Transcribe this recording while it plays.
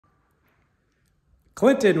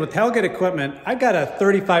Clinton with Hellgate Equipment. I've got a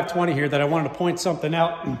 3520 here that I wanted to point something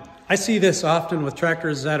out. I see this often with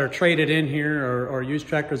tractors that are traded in here or used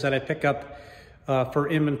tractors that I pick up for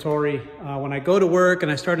inventory. When I go to work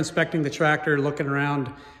and I start inspecting the tractor, looking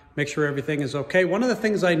around, make sure everything is okay. One of the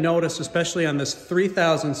things I notice, especially on this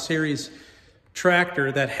 3000 series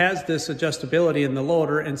tractor that has this adjustability in the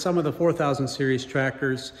loader and some of the 4000 series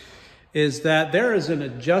tractors, is that there is an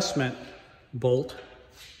adjustment bolt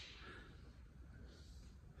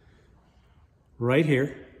right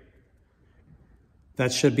here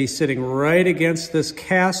that should be sitting right against this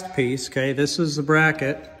cast piece. Okay, this is the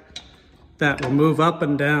bracket that will move up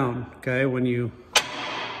and down, okay, when you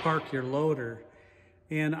park your loader.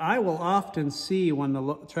 And I will often see when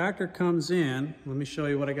the tractor comes in, let me show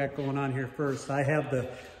you what I got going on here first. I have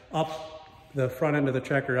the front end of the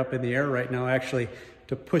tractor up in the air right now, actually,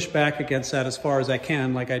 to push back against that as far as I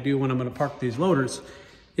can, like I do when I'm gonna park these loaders,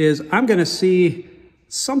 is I'm gonna see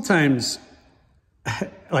sometimes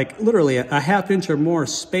like literally a half inch or more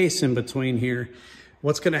space in between here.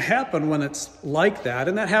 What's going to happen when it's like that,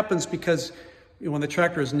 and that happens because when the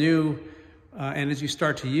tractor is new and as you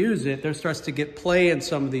start to use it, there starts to get play in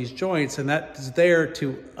some of these joints, and that's there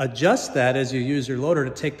to adjust that as you use your loader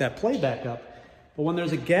to take that play back up. But when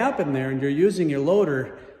there's a gap in there and you're using your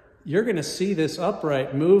loader, you're going to see this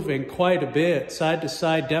upright moving quite a bit, side to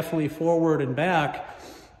side, definitely forward and back,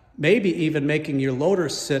 maybe even making your loader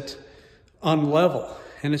sit unlevel,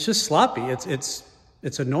 and it's just sloppy.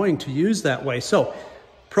 It's annoying to use that way. So,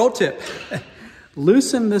 pro tip: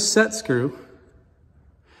 loosen this set screw,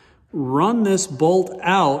 run this bolt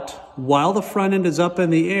out while the front end is up in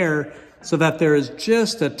the air, so that there is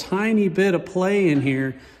just a tiny bit of play in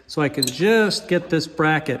here, so I can just get this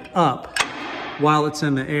bracket up while it's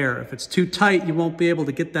in the air. If it's too tight, you won't be able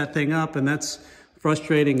to get that thing up, and that's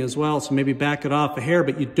frustrating as well. So maybe back it off a hair,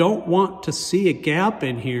 but you don't want to see a gap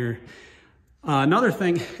in here. Another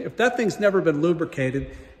thing, if that thing's never been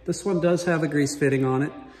lubricated, this one does have a grease fitting on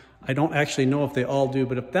it. I don't actually know if they all do,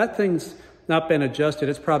 but if that thing's not been adjusted,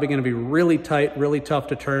 it's probably going to be really tight, really tough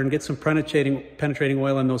to turn. Get some penetrating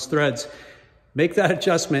oil in those threads. Make that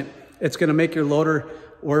adjustment. It's going to make your loader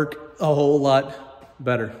work a whole lot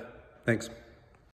better. Thanks.